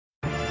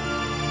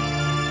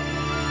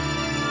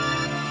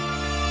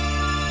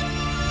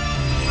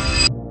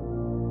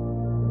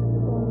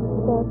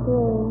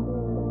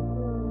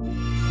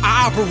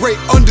operate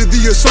under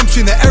the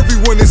assumption that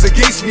everyone is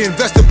against me.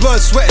 Invested blood,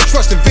 sweat, and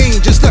trust in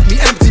vain. Just left me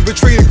empty,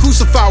 betrayed and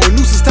crucified with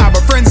nooses tied by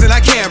friends, and I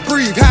can't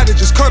breathe. Had to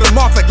just cut them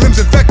off like limbs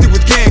infected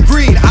with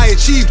gangrene. I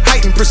achieved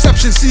heightened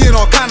perception, seeing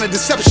all kind of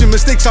deception.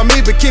 Mistakes I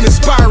made became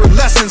inspiring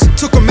lessons.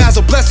 Took them as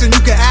a blessing.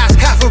 You can ask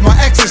half of my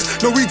exes.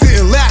 No, we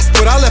didn't last,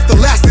 but I left a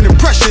lasting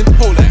impression.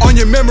 On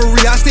your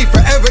memory, I stay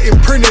forever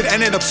imprinted and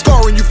end up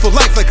scarring you for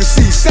life like a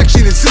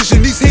C-section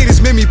incision. These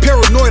haters made me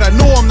paranoid. I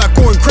know I'm not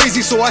going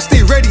crazy, so I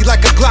stay ready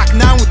like a Glock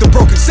 9 with a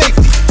broken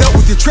safety. Dealt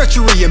with your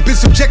treachery and been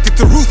subjected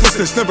to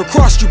ruthlessness. Never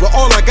crossed you, but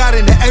all I got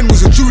in the end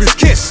was a Judas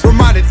Kiss.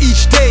 Reminded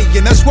each day,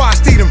 and that's why I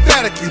stayed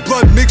emphatically.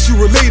 Blood makes you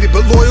related,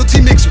 but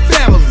loyalty makes you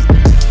family.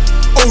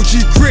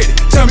 OG Grid,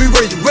 tell me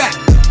where you at.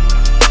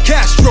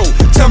 Castro,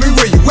 tell me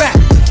where you at.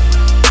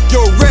 Yo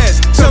Rez,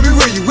 tell me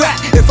where you at.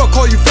 If I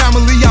call you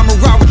family, I'ma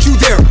ride with you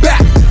there and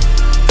back.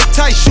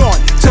 Tyshawn,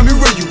 tell me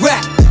where you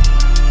at.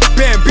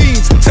 Bam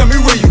Beans, tell me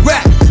where you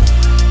at.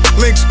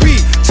 Link Speed,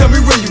 tell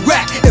me where you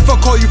at. If I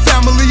call you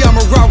family,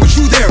 I'ma ride with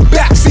you there and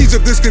back. Seeds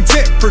of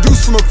discontent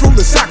produced from a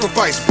fruitless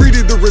sacrifice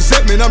breeded the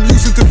resentment I'm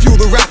using to fuel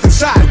the wrath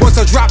inside. Once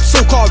I dropped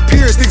so-called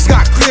peers, things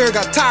got clear.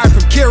 Got tired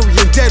from carrying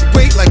dead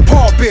weight like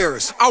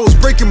pallbearers. I was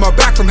breaking my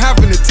back from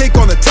having to take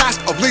on the task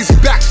of lazy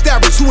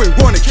backstabbers who ain't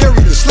wanna carry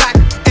the slack.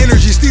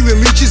 Energy stealing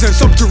leeches and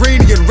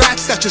subterranean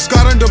rats that just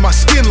got under my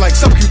skin like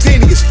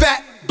subcutaneous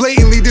fat.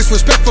 Blatantly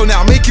disrespectful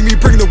now, making me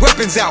bring the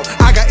weapons out.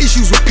 I got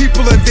issues with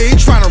people and they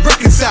ain't trying to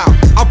reconcile.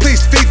 I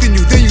placed faith in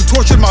you, then you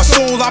tortured my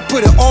soul. I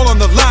put it all on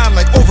the line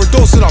like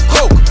overdosing off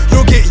coke.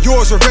 You'll get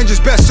yours, revenge is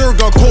best served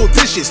on cold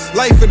dishes.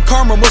 Life and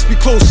karma must be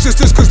close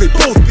sisters cause they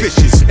both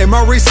bitches. In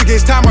my race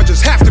against time I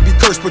just have to be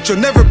cursed, but you'll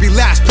never be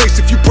last place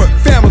if you put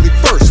family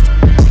first.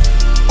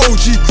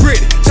 OG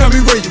Grid, tell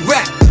me where you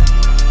at.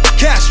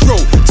 Castro,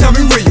 tell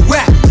me where you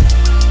at.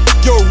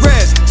 Yo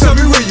Rez, tell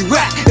me where you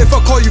at. If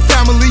I call you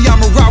family,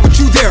 I'ma ride with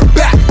you there and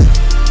back.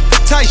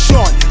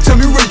 Tyshawn, tell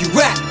me where you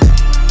at.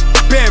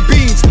 Bam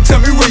Beans, tell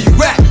me where you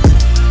at.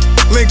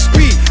 Link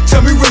Speed,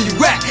 tell me where you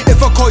at.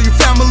 If I call you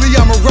family,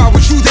 I'ma ride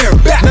with you there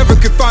and back. Never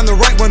could find the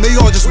right one, they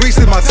all just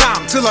wasted my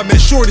time. Till I met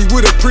Shorty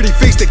with a pretty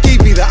face that gave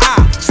me the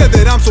eye. Said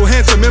that I'm so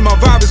handsome and my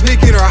vibe is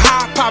making her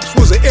high. Pops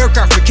was an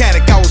aircraft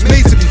mechanic, I was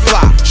made to be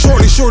fly.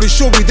 Shorty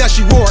showed me that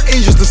she wore an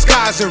angel's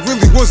disguise and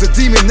really was a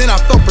demon. Then I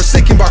felt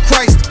forsaken by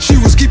Christ. She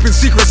was keeping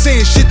secrets,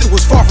 saying shit that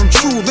was far from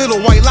true. Little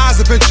white lies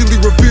eventually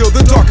revealed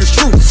the darkest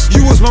truths.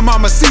 You was my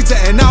mamacita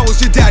and I was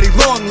your daddy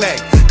long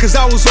leg. Cause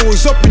I was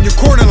always up in your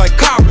corner like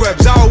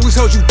cobwebs. I always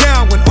held you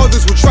down when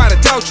others would try to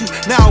doubt you.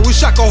 Now I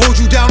wish I could hold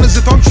you down as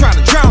if I'm trying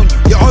to drown you.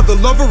 Your other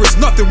lover is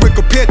nothing when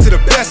compared to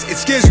the best. It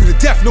scares you to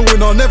death knowing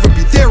I'll never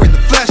be there in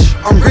the flesh.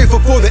 I'm grateful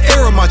for the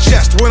air in my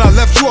chest. When I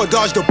left you I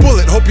dodged a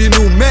bullet. Hope your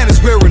new man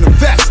is wearing a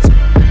vest.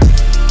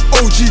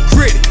 OG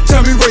Grid,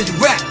 tell me where you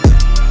at.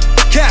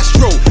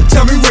 Castro,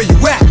 tell me where you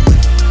at.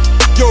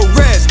 Yo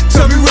Rez,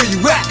 tell me where you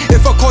at.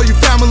 If I call